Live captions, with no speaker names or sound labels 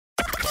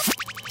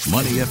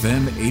Money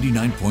FM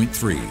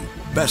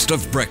 89.3. Best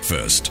of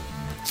breakfast.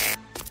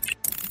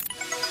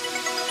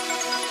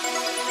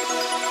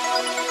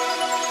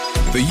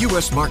 The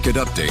U.S. Market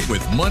Update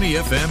with Money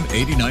FM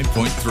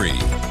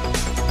 89.3.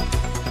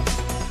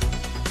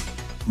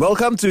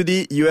 Welcome to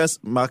the U.S.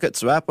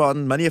 Markets Wrap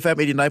on Money FM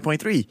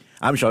 89.3.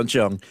 I'm Sean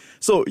Cheong.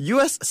 So,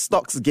 U.S.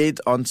 stocks gained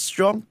on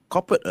strong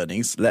corporate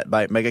earnings led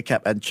by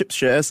mega-cap and chip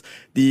shares.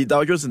 The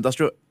Dow Jones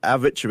Industrial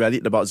Average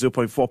rallied about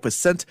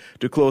 0.4%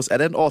 to close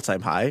at an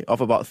all-time high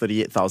of about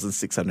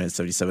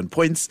 38,677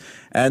 points.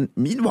 And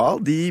meanwhile,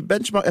 the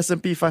benchmark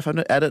S&P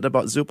 500 added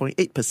about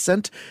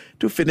 0.8%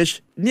 to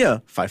finish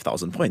near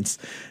 5,000 points.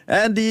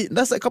 And the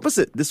Nasdaq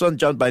Composite, this one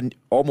jumped by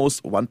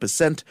almost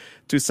 1%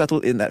 to settle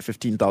in at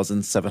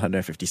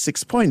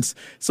 15,756 points.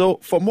 So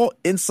for more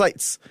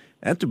insights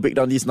and to break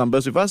down these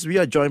numbers with us, we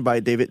are joined by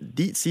David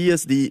Dietz. He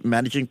is the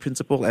Managing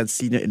Principal and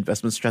Senior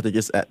Investment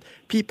Strategist at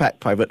PPAC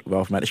Private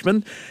Wealth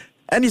Management.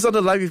 And he's on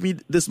the line with me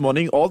this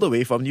morning all the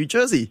way from New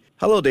Jersey.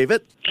 Hello,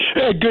 David.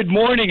 Good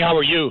morning. How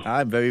are you?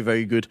 I'm very,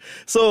 very good.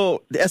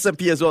 So the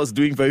S&P as well is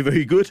doing very,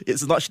 very good.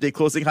 It's notched day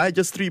closing high,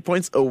 just 3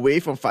 points away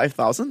from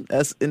 5,000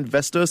 as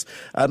investors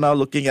are now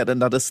looking at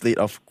another slate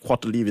of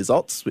quarterly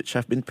results, which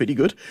have been pretty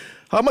good.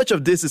 How much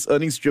of this is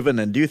earnings driven,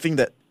 and do you think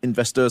that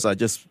investors are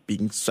just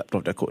being swept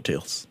off their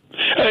coattails?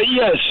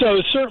 Yes,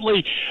 so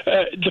certainly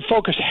the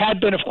focus had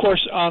been, of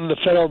course, on the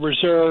Federal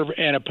Reserve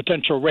and a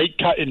potential rate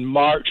cut in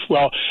March.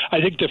 Well,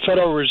 I think the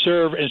Federal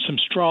Reserve and some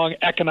strong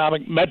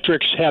economic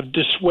metrics have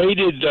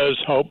dissuaded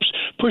those hopes,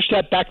 pushed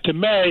that back to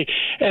May,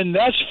 and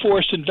that's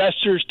forced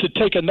investors to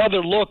take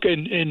another look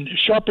and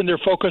sharpen their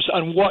focus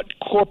on what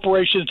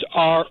corporations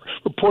are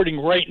reporting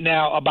right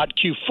now about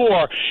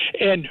Q4.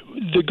 And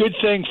the good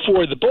thing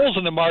for the bulls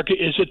in the market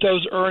is that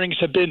those earnings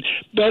have been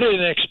better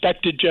than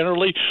expected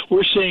generally.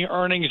 We're seeing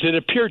earnings that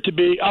appear to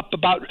be up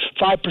about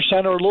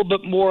 5% or a little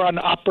bit more on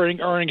operating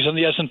earnings on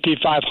the S&P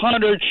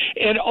 500.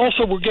 And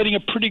also we're getting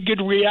a pretty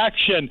good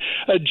reaction.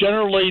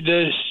 Generally,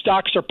 the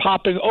stocks are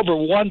popping over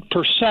 1%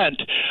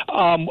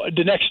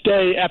 the next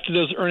day after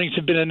those earnings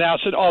have been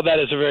announced, and all that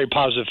is a very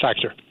positive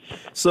factor.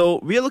 So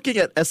we're looking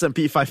at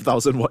S&P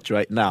 5,000 watch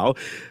right now.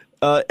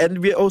 And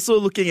we're also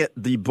looking at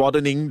the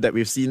broadening that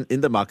we've seen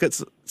in the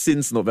markets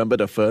since November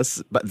the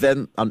 1st. But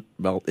then,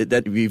 it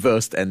then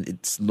reversed and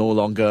it's no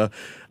longer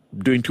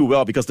doing too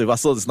well because the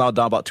Russell is now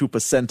down about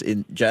 2%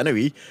 in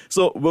January.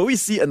 So will we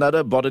see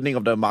another broadening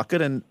of the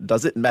market, and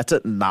does it matter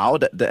now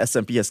that the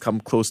S&P has come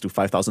close to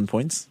 5,000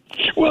 points?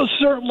 Well,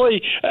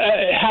 certainly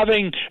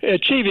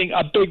achieving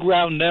a big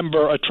round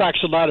number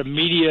attracts a lot of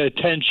media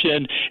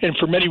attention, and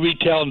for many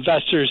retail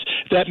investors,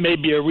 that may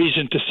be a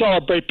reason to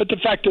celebrate. But the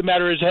fact of the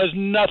matter is it has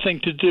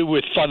nothing to do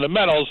with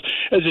fundamentals.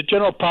 As a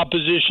general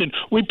proposition,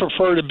 we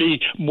prefer to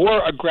be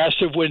more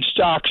aggressive when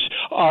stocks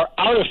are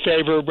out of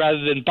favor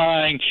rather than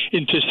buying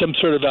into some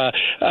sort of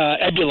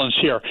ebullience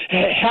here.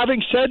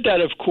 Having said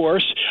that, of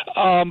course,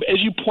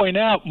 as you point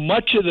out,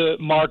 much of the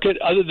market,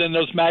 other than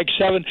those Mag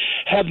 7,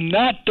 have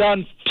not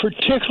done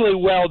particularly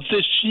well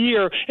this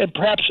year and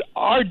perhaps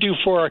are due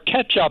for a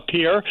catch-up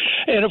here.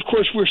 And, of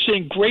course, we're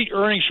seeing great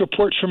earnings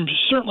reports from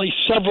certainly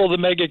several of the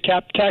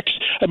mega-cap techs.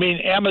 I mean,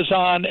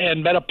 Amazon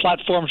and Meta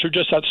Platforms are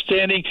just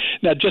outstanding.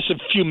 Now, just a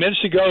few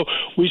minutes ago,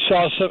 we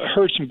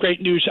heard some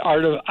great news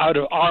out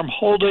of ARM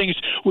Holdings,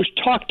 which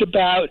talked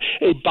about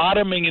a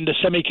bottoming in the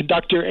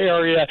semiconductor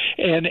area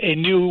and a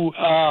new,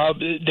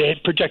 they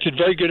had projected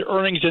very good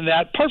earnings in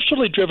that,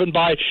 partially driven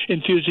by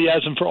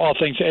enthusiasm for all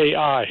things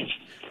AI.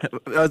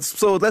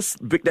 So let's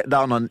break that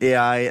down on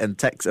AI and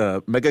tech.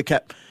 Mega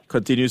cap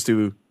continues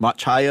to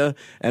march higher.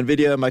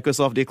 NVIDIA,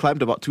 Microsoft, they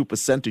climbed about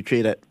 2% to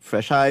trade at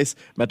fresh highs.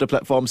 Meta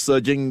Platforms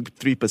surging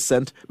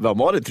 3%, well,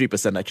 more than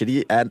 3%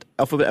 actually. And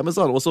Alphabet,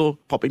 Amazon also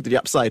popping to the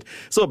upside.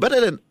 So better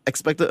than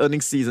expected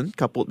earnings season,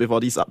 coupled with all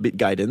these upbeat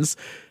guidance.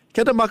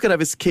 Can the market have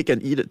its cake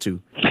and eat it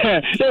too?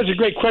 That's a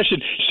great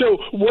question. So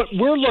what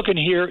we're looking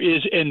here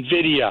is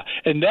NVIDIA,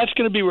 and that's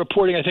going to be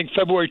reporting, I think,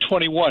 February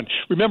 21.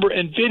 Remember,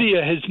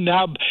 NVIDIA has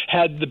now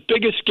had the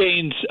biggest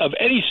gains of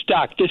any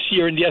stock this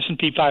year in the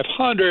S&P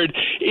 500.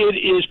 It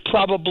is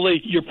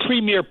probably your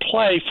premier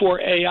play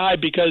for AI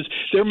because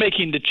they're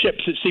making the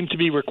chips that seem to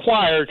be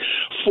required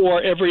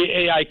for every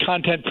AI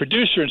content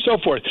producer and so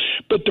forth.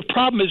 But the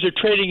problem is they're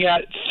trading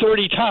at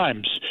 30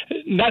 times,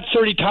 not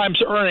 30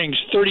 times earnings,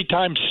 30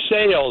 times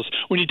sales.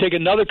 When you take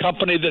another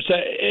company that's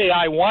an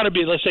AI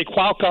wannabe, let's say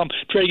Qualcomm,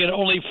 trading at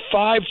only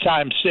 5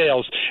 times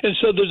sales. And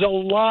so there's a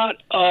lot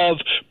of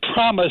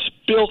promise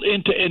built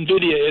into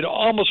NVIDIA. It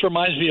almost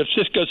reminds me of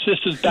Cisco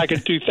Systems back in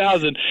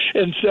 2000.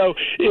 And so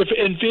if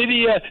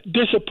NVIDIA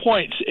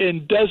disappoints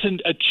and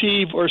doesn't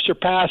achieve or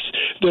surpass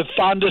the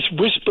fondest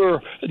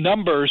whisper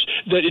numbers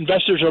that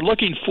investors are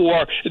looking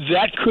for,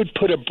 that could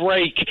put a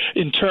break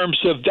in terms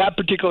of that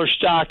particular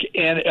stock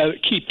and a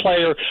key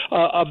player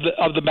of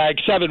the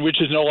Mag 7,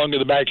 which is no longer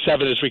the Mag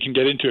 7, as we can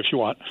get into if you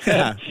want.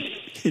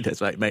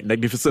 That's right,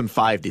 Magnificent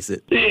Five, they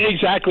said.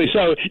 Exactly.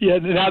 So yeah,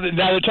 now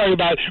they're talking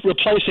about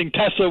replacing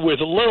Tesla with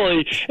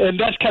Lilly, and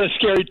that's kind of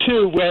scary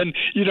too. When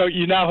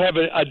you now have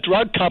a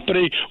drug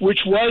company which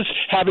was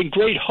having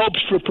great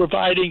hopes for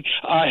providing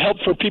help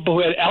for people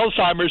who had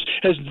Alzheimer's,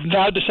 has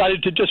now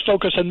decided to just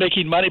focus on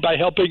making money by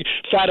helping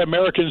fat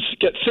Americans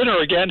get thinner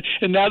again,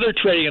 and now they're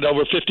trading at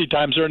over 50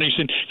 times earnings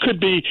and could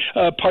be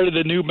part of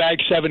the new Mag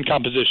 7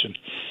 composition.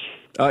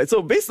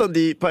 So based on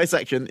the price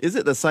action, is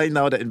it a sign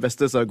now that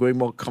investors are growing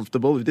more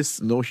comfortable with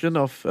this notion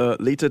of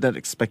later than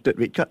expected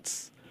rate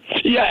cuts?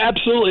 Yeah,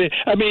 absolutely.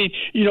 I mean,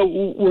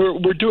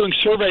 we're doing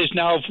surveys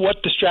now of what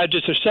the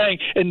strategists are saying,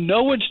 and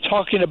no one's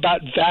talking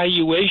about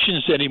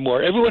valuations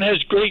anymore. Everyone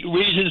has great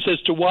reasons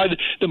as to why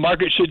the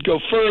market should go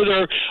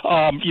further.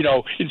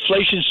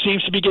 Inflation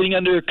seems to be getting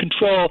under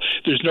control.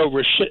 There's no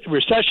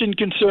recession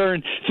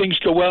concern. Things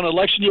go well in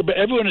election year, but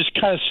everyone has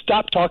kind of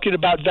stopped talking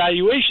about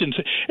valuations.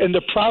 And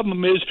the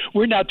problem is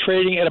we're now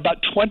trading at about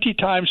 20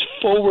 times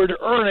forward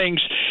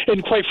earnings,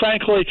 and quite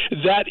frankly,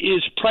 that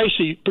is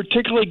pricey,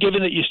 particularly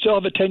given that you still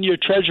have a 10-year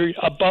Treasury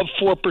above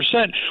 4%,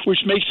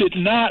 which makes it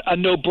not a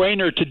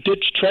no-brainer to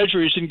ditch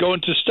Treasuries and go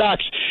into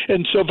stocks.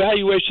 And so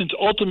valuations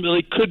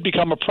ultimately could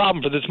become a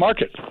problem for this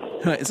market.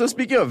 Right. So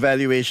speaking of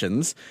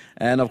valuations,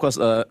 and of course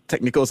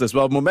technicals as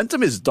well,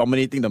 momentum is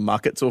dominating the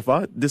market so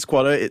far. This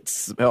quarter,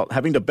 it's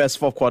having the best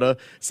fourth quarter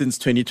since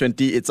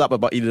 2020. It's up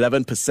about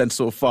 11%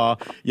 so far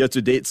year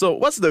to date. So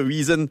what's the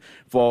reason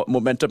for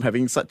momentum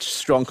having such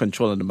strong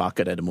control in the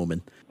market at the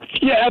moment?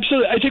 Yeah,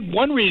 absolutely. I think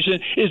one reason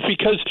is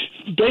because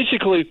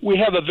basically we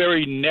have a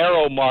very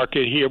narrow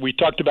market here. We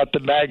talked about the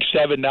Mag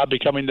 7 now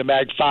becoming the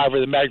Mag 5 or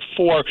the Mag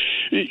 4.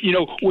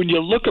 When you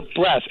look at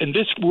breadth, and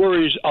this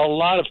worries a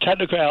lot of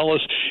technical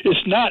analysts,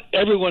 it's not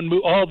everyone,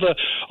 all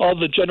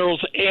the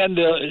generals and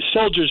the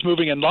soldiers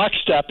moving in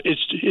lockstep.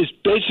 It's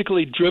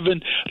basically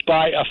driven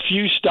by a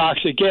few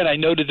stocks. Again, I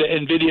noted that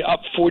NVIDIA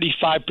up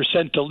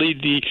 45% to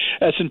lead the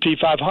S&P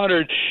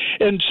 500.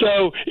 And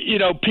so,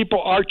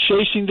 people are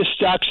chasing the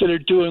stocks that are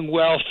doing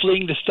well,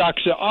 fleeing the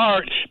stocks that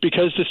aren't,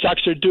 because the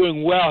stocks that are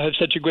doing well have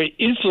such a great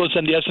influence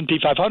on the S&P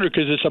 500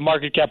 because it's a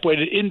market cap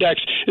weighted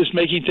index, is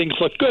making things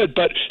look good.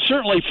 But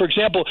certainly, for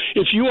example,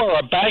 if you are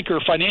a bank or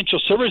financial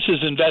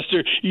services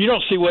investor, you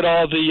don't see what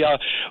all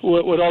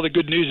the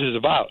good news is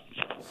about.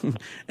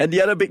 And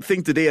the other big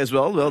thing today as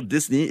well,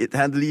 Disney, it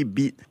handily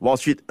beat Wall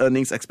Street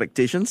earnings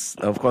expectations.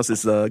 Of course,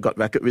 it's got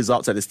record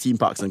results at its theme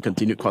parks and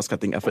continued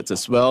cost-cutting efforts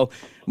as well.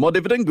 More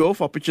dividend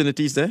growth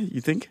opportunities there,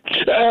 you think?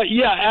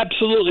 Yeah,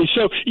 absolutely.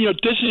 So,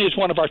 Disney is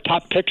one of our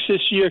top picks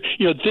this year.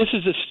 This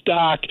is a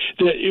stock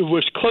that it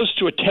was close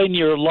to a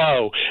 10-year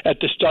low at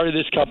the start of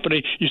this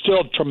company. You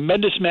still have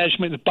tremendous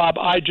management with Bob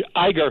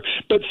Iger.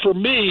 But for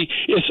me,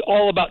 it's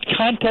all about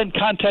content.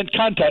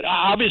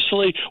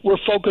 Obviously, we're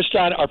focused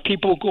on, are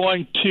people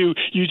going to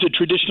use a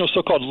traditional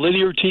so-called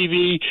linear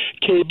TV,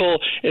 cable,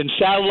 and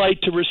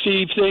satellite to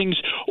receive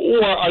things,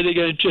 or are they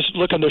going to just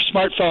look on their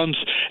smartphones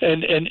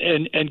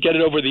and get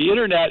it over the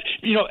internet?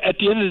 At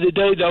the end of the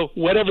day, though,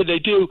 whatever they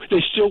do,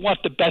 they still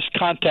want the best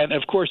content.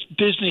 And of course,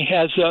 Disney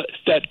has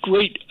that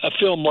great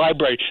film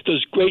library,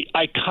 those great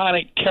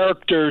iconic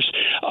characters,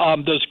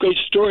 those great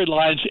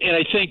storylines. And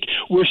I think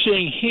we're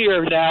seeing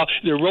here now,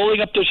 they're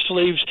rolling up their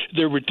sleeves,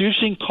 they're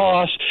reducing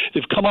costs,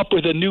 they've come up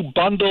with a new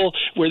bundle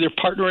where they're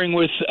partnering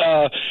with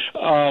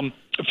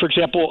for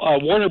example,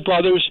 Warner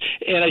Brothers,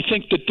 and I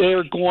think that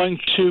they're going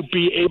to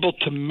be able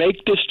to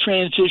make this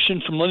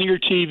transition from linear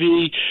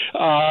TV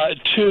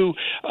to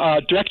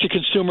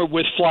direct-to-consumer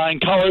with flying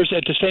colors.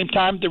 At the same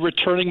time, they're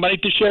returning money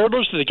to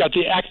shareholders. They got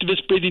the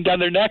activists breathing down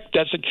their neck.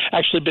 That's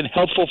actually been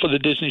helpful for the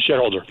Disney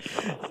shareholder.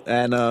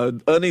 And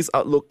earnings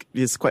outlook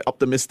is quite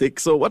optimistic.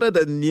 So what are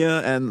the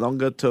near and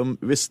longer-term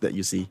risks that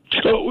you see?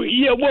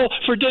 Yeah, well,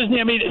 for Disney,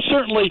 I mean,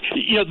 certainly,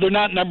 they're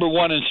not number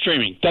one in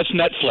streaming. That's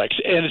Netflix.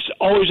 And it's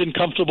always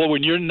uncomfortable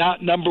when you're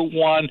not number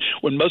one.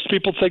 When most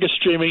people think of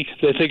streaming,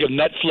 they think of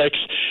Netflix,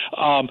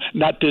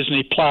 not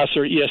Disney Plus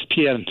or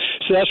ESPN.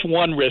 So that's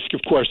one risk,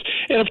 of course.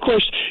 And of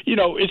course,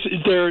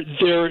 they're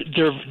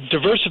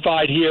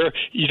diversified here.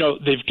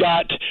 They've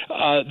got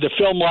the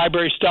film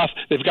library stuff.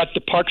 They've got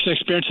the parks and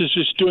experiences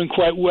just doing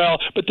quite well,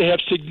 but they have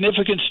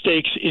significant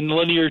stakes in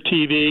linear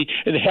TV,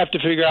 and they have to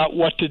figure out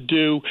what to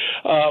do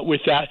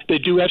with that. They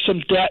do have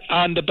some debt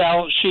on the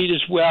balance sheet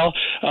as well.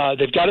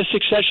 They've got a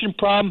succession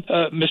problem.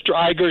 Mr.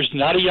 Iger is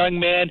not a young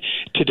man.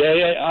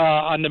 Today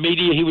on the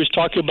media, he was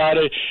talking about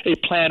a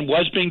plan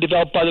was being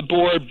developed by the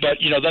board, but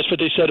that's what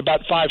they said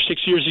about 5-6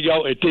 years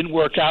ago. It didn't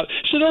work out.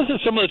 So those are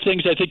some of the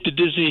things I think the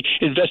Disney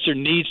investor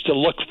needs to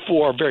look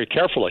for very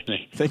carefully.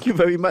 Thank you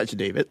very much,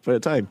 David, for your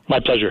time. My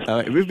pleasure.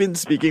 We've been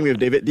speaking with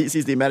David Dietz.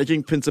 He's the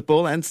Managing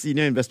Principal and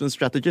Senior Investment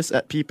Strategist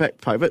at PPAC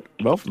Private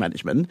Wealth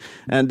Management.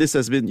 And this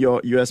has been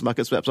your U.S.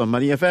 Market Swaps on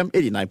Money FM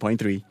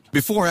 89.3.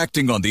 Before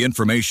acting on the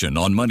information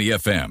on Money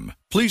FM,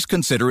 please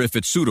consider if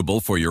it's suitable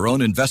for your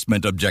own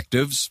investment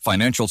objectives,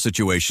 financial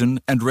situation,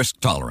 and risk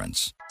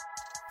tolerance.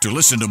 To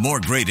listen to more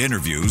great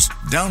interviews,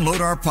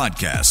 download our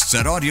podcasts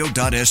at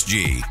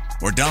audio.sg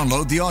or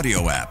download the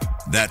audio app.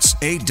 That's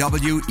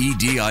AWEDIO,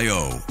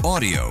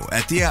 audio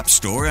at the App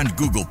Store and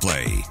Google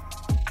Play.